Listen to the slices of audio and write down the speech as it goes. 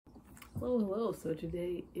Hello, hello. So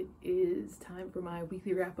today it is time for my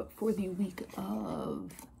weekly wrap up for the week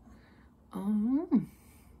of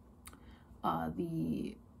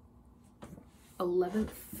the 11th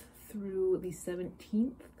through the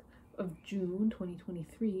 17th of June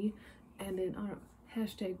 2023, and in our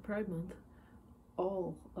hashtag Pride Month,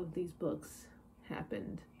 all of these books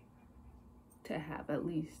happened to have at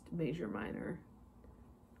least major minor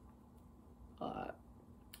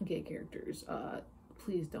gay characters.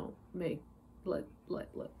 Please don't let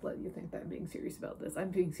you think that I'm being serious about this. I'm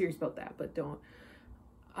being serious about that, but don't.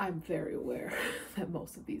 I'm very aware that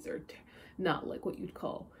most of these are not like what you'd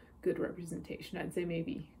call good representation. I'd say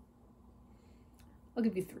maybe I'll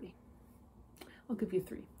give you three. I'll give you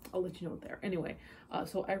three. I'll let you know what they are. Anyway,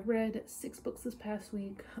 so I read 6 books this past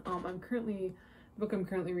week. The book I'm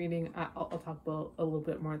currently reading, I'll talk about a little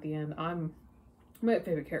bit more at the end. My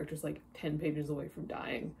favorite character is like 10 pages away from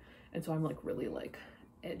dying, and so I'm like really like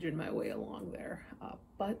edging my way along there.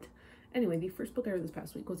 But anyway, the first book I read this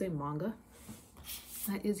past week was a manga.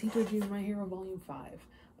 That is Hitorijime My Hero Volume 5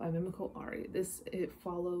 by memeco Arii. It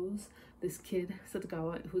follows this kid,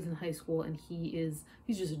 Satagawa, who's in high school, and he's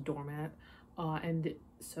just a doormat. And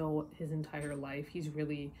so his entire life, he's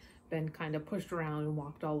really been kind of pushed around and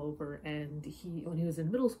walked all over. And when he was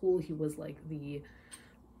in middle school, he was like the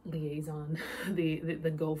liaison,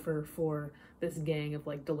 the gopher for this gang of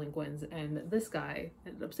like delinquents, and this guy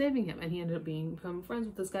ended up saving him, and he ended up becoming friends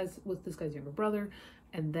with this guy's younger brother,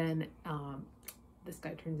 and then this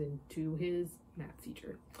guy turns into his math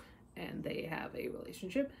teacher, and they have a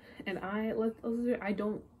relationship. And I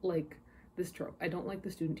don't like this trope. I don't like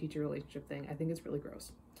the student-teacher relationship thing. I think it's really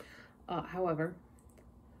gross. However,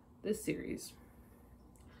 this series,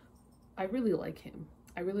 I really like him.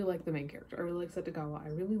 I really like the main character. I really like Satagawa. I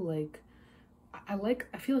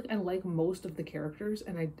feel like I like most of the characters,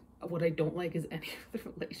 and what I don't like is any of the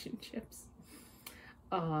relationships.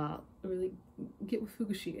 Really get with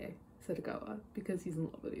Fukushige, Satagawa, because he's in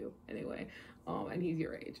love with you anyway. And he's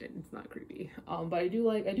your age, and it's not creepy. But I do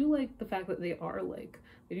like the fact that they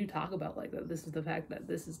do talk about like that this is the fact that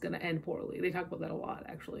this is gonna end poorly. They talk about that a lot,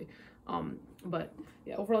 actually. But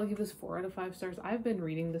yeah, overall I give this 4 out of 5 stars. I've been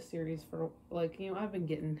reading this series for like, I've been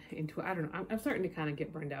getting into it. I don't know, I'm starting to kind of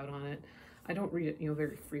get burned out on it. I don't read it,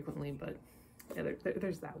 very frequently, but yeah,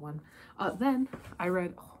 there's that one. Then I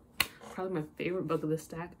read probably my favorite book of the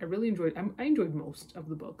stack. I enjoyed most of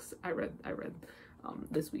the books I read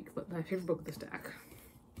this week, but my favorite book of the stack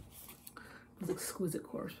was Exquisite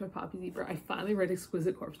Corpse by Poppy Zebra. I finally read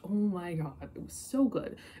Exquisite Corpse. Oh my god, it was so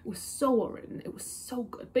good. It was so well written. It was so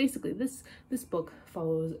good. Basically, this book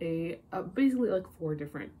follows basically like 4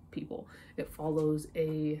 different people. It follows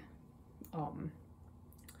a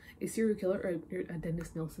serial killer, a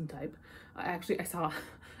Dennis Nilsen type. I saw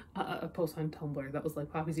a post on Tumblr that was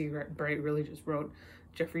like Poppy Zebra really just wrote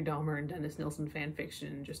Jeffrey Dahmer and Dennis Nilsen fan fiction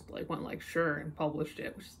and just like went like sure and published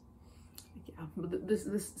it, which is, yeah. But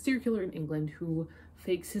this serial killer in England who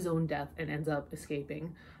fakes his own death and ends up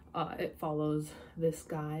escaping. It follows this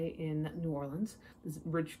guy in New Orleans, this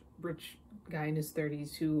rich guy in his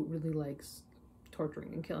 30s who really likes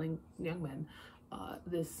torturing and killing young men.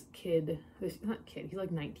 This kid, he's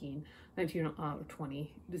like 19 or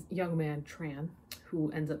 20, this young man, Tran,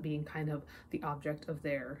 who ends up being kind of the object of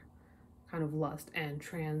their kind of lust, and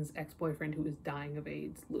Tran's ex-boyfriend who is dying of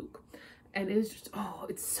AIDS, Luke. And it's just,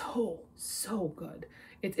 it's so good.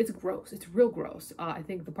 It's gross. It's real gross. I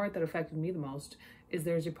think the part that affected me the most is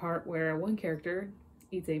there's a part where one character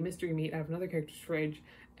eats a mystery meat out of another character's fridge,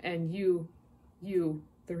 and you,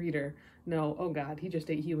 the reader, know, oh god, he just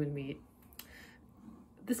ate human meat.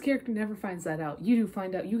 This character never finds that out. You do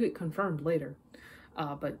find out, you get confirmed later.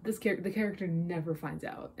 But the character never finds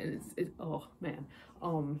out, and it's oh man.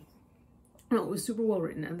 No, it was super well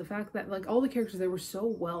written, and the fact that like all the characters there were so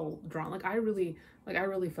well drawn. Like I really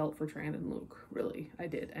felt for Tran and Luke. Really, I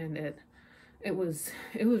did, and it was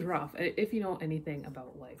rough. If you know anything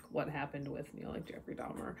about like what happened with like Jeffrey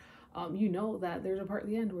Dahmer, you know that there's a part at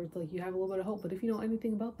the end where it's like you have a little bit of hope. But if you know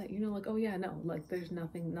anything about that, like, oh yeah, no, like there's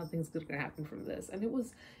nothing's good gonna happen from this. And it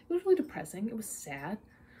was really depressing. It was sad.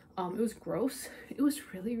 It was gross. It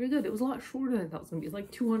was really good. It was a lot shorter than I thought it was gonna be. It's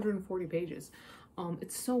like 240 pages.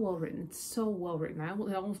 It's so well written. It's so well written.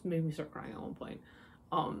 It almost made me start crying at one point.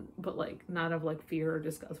 But like not of like fear or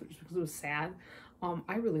disgust, which because it was sad.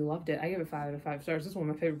 I really loved it. I gave it 5 out of 5 stars. This is one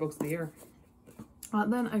of my favorite books of the year.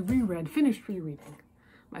 Then I finished rereading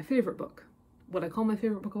my favorite book, what I call my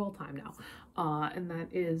favorite book of all time now, and that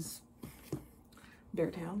is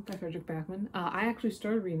Beartown by Fredrik Backman. I actually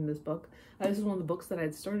started reading this book. This is one of the books that I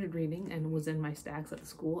had started reading and was in my stacks at the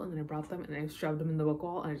school, and then I brought them and I shoved them in the book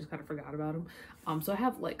wall and I just kind of forgot about them. So I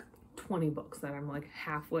have like 20 books that I'm like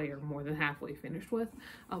halfway or more than halfway finished with.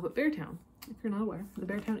 But Beartown, if you're not aware, the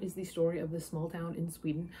Beartown is the story of this small town in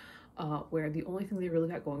Sweden where the only thing they really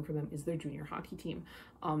got going for them is their junior hockey team.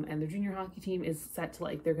 And their junior hockey team is set to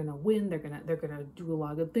like, they're gonna win, they're gonna do a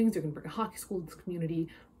lot of good things, they're gonna bring a hockey school to this community.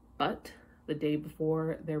 But the day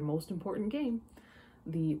before their most important game,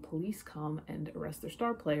 the police come and arrest their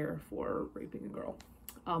star player for raping a girl.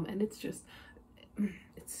 And it's just,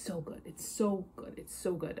 it's so good. It's so good. It's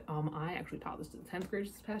so good. I actually taught this to the 10th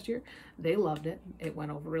graders this past year. They loved it. It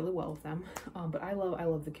went over really well with them. But I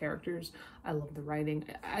love the characters. I love the writing.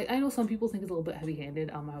 I know some people think it's a little bit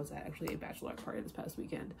heavy-handed. I was at actually a bachelor party this past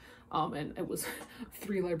weekend. And it was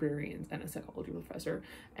 3 librarians and a psychology professor.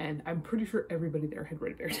 And I'm pretty sure everybody there had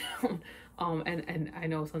read Beartown. And I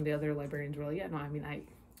know some of the other librarians were like, yeah, no, I mean,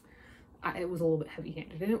 it was a little bit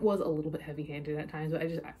heavy-handed, and it was a little bit heavy-handed at times, but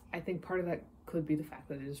I think part of that could be the fact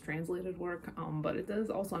that it is translated work, but it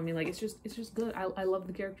does also, I mean, like, it's just good. I love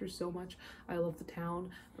the characters so much. I love the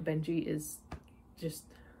town. Benji is just,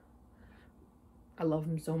 I love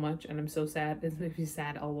him so much, and I'm so sad. This makes me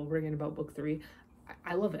sad all over again about book 3.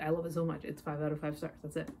 I love it. I love it so much. It's 5 out of 5 stars.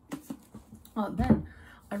 That's it. Then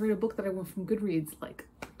I read a book that I went from Goodreads like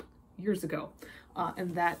years ago,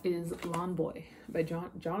 and that is Lawn Boy by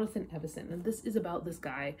Jonathan Evison. And this is about this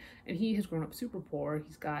guy, and he has grown up super poor.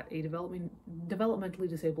 He's got a developmentally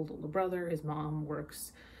disabled older brother. His mom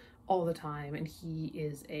works all the time, and he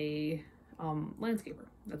is a landscaper.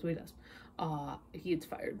 That's what he does. He gets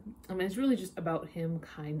fired. I mean, it's really just about him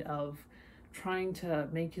kind of trying to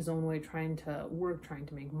make his own way, trying to work, trying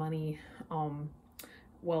to make money,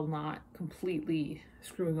 while not completely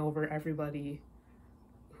screwing over everybody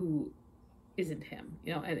who isn't him,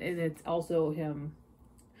 you know. And it's also him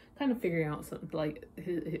kind of figuring out something like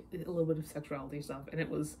a little bit of sexuality stuff, and it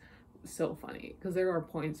was so funny because there are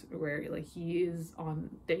points where like he is on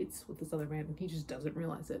dates with this other man and he just doesn't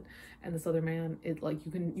realize it, and this other man, it like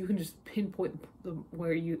you can just pinpoint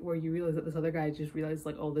where you realize that this other guy just realized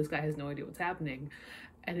like, oh, this guy has no idea what's happening,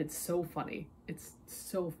 and it's so funny. It's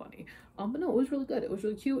so funny. But no, it was really good. It was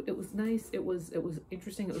really cute. It was nice. It was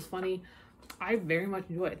interesting. It was funny. I very much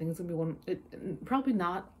enjoy it. I think it's gonna be probably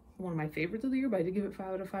not one of my favorites of the year, but I did give it 5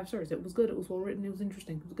 out of 5 stars. It was good. It was well written. It was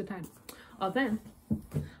interesting. It was a good time. Then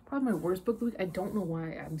probably my worst book of the week. I don't know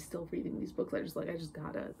why I'm still reading these books. I just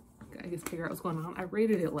gotta, I guess, figure out what's going on. I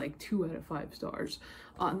rated it like 2 out of 5 stars.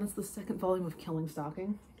 And that's the 2nd volume of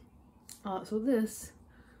Stalking. So this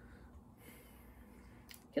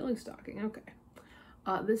Stalking. Okay.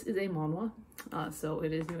 This is a manhwa. So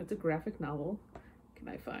it is, you know, it's a graphic novel. Can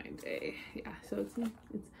I find a, yeah, so it's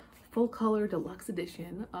full color deluxe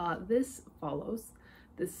edition. This follows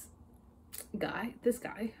this guy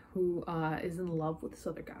who is in love with this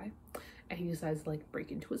other guy, and he decides to like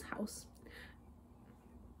break into his house.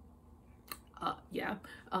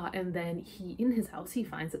 And then in his house he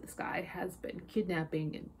finds that this guy has been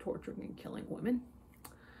kidnapping and torturing and killing women.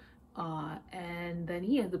 And then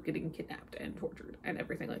he ends up getting kidnapped and tortured and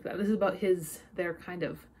everything like that. This is about their kind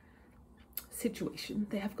of situation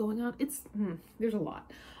they have going on. It's there's a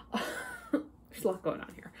lot. There's a lot going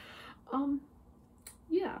on here.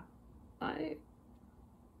 Yeah, I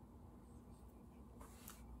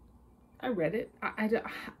read it. I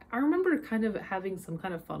remember kind of having some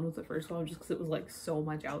kind of fun with the first one just because it was like so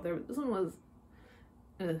much out there. But this one was,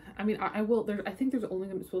 I mean, I think there's only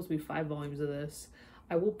supposed to be 5 volumes of this.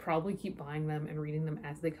 I will probably keep buying them and reading them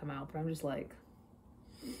as they come out, but I'm just like,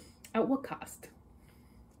 at what cost?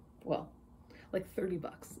 Well, like 30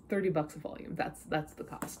 bucks a volume. That's the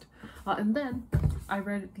cost. And then I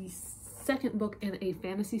read the 2nd book in a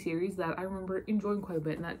fantasy series that I remember enjoying quite a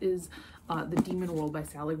bit, and that is The Demon World by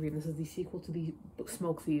Sally Green. This is the sequel to the book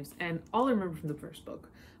Smoke Thieves, and all I remember from the first book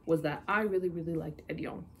was that I really liked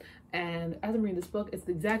Edion, and as I'm reading this book, it's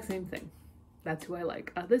the exact same thing. That's who I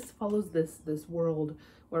like. This follows this world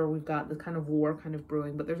where we've got this kind of war kind of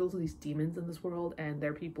brewing, but there's also these demons in this world, and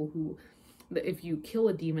they're people who, if you kill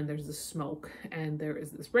a demon, there's this smoke, and there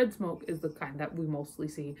is this red smoke is the kind that we mostly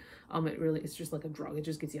see. It's just like a drug. It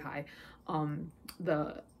just gets you high.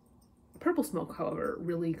 The purple smoke, however,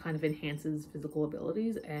 really kind of enhances physical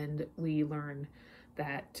abilities, and we learn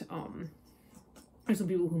that there's some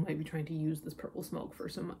people who might be trying to use this purple smoke for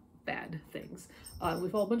some bad things. We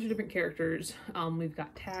follow a bunch of different characters. We've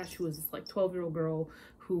got Tash, who is this like 12-year-old girl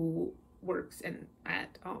who works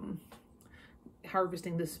at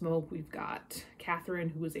harvesting the smoke. We've got Catherine,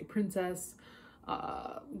 who is a princess.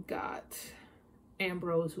 We've got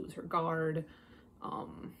Ambrose, who is her guard.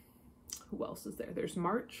 Who else is there? There's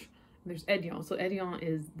March, and there's Edion. So Edion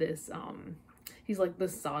is this he's like the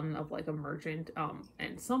son of like a merchant,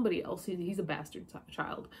 and somebody else. He's a bastard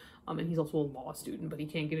child, and he's also a law student, but he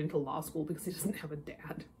can't get into law school because he doesn't have a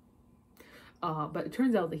dad. But it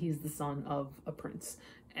turns out that he's the son of a prince,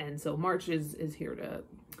 and so March is here to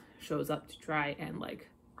shows up to try and like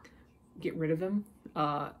get rid of him,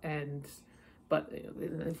 but you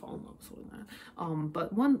know, they fall in love with that.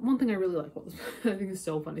 But one thing I really like, what was I think is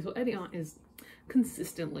so funny. So Edion is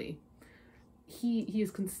consistently, he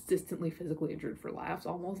is consistently physically injured for laughs,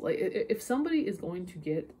 almost. Like if somebody is going to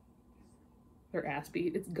get their ass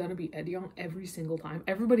beat, it's gonna be Edion every single time.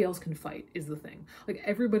 Everybody else can fight is the thing. Like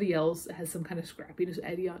everybody else has some kind of scrappiness.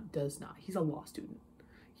 Edion does not. He's a law student.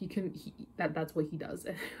 That's what he does.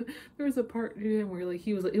 And there was a part where like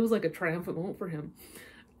it was like a triumphant moment for him.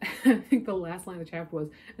 I think the last line of the chapter was,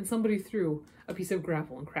 and somebody threw a piece of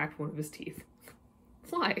gravel and cracked one of his teeth.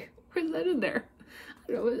 Why? Where's that in there?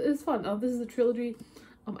 I don't know, it's fun. This is a trilogy.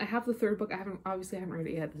 I have the third book. I haven't read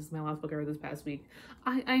it yet. This is my last book I read this past week.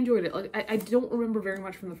 I enjoyed it. Like I don't remember very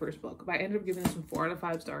much from the first book, but I ended up giving this one 4 out of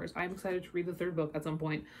 5 stars. I'm excited to read the third book at some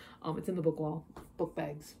point. It's in the book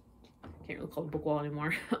bags. Can't really call it book wall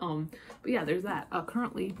anymore. But yeah, there's that.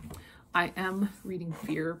 Currently, I am reading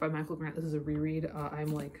Fear by Michael Grant. This is a reread.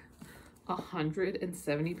 I'm like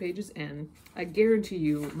 170 pages in. I guarantee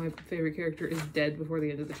you my favorite character is dead before the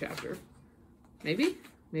end of the chapter. Maybe?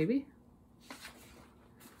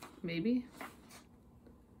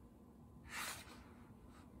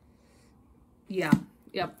 Yeah.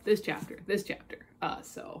 Yep. This chapter.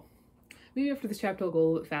 So maybe after this chapter I'll go a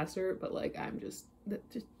little bit faster, but like I'm just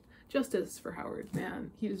justice for Howard,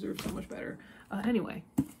 man. He deserves so much better. Anyway.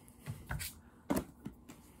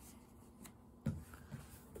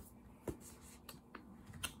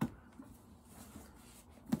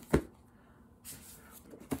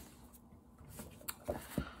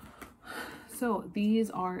 So these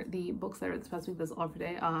are the books that I read this past week. That's all for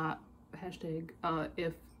today. Hashtag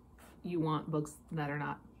if you want books that are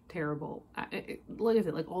not terrible. Like I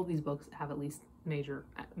said, like all these books have at least major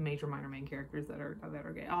minor main characters that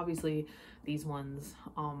are gay. Obviously, these ones,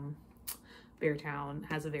 Beartown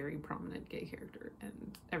has a very prominent gay character,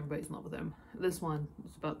 and everybody's in love with him. This one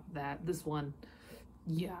is about that. This one,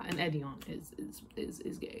 yeah, and Edion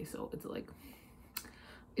is gay. So it's like,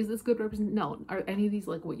 is this good representation? No. Are any of these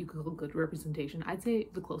like what you could call good representation? I'd say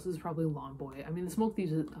the closest is probably Lawn Boy. I mean, the Smoke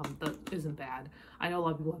Thieves that isn't bad. I know a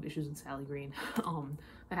lot of people have issues with Sally Green.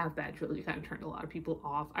 The Half Bad trilogy kind of turned a lot of people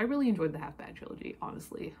off. I really enjoyed the Half Bad trilogy,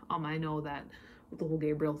 honestly. I know that with the whole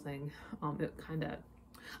Gabriel thing, it kind of,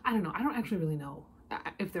 I don't know. I don't actually really know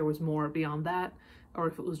if there was more beyond that, or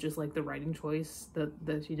if it was just like the writing choice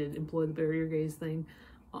that she did employ the barrier gaze thing.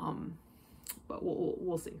 But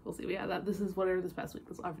we'll see. But yeah, this is whatever this past week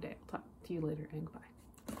was. Every day. I'll talk to you later and goodbye.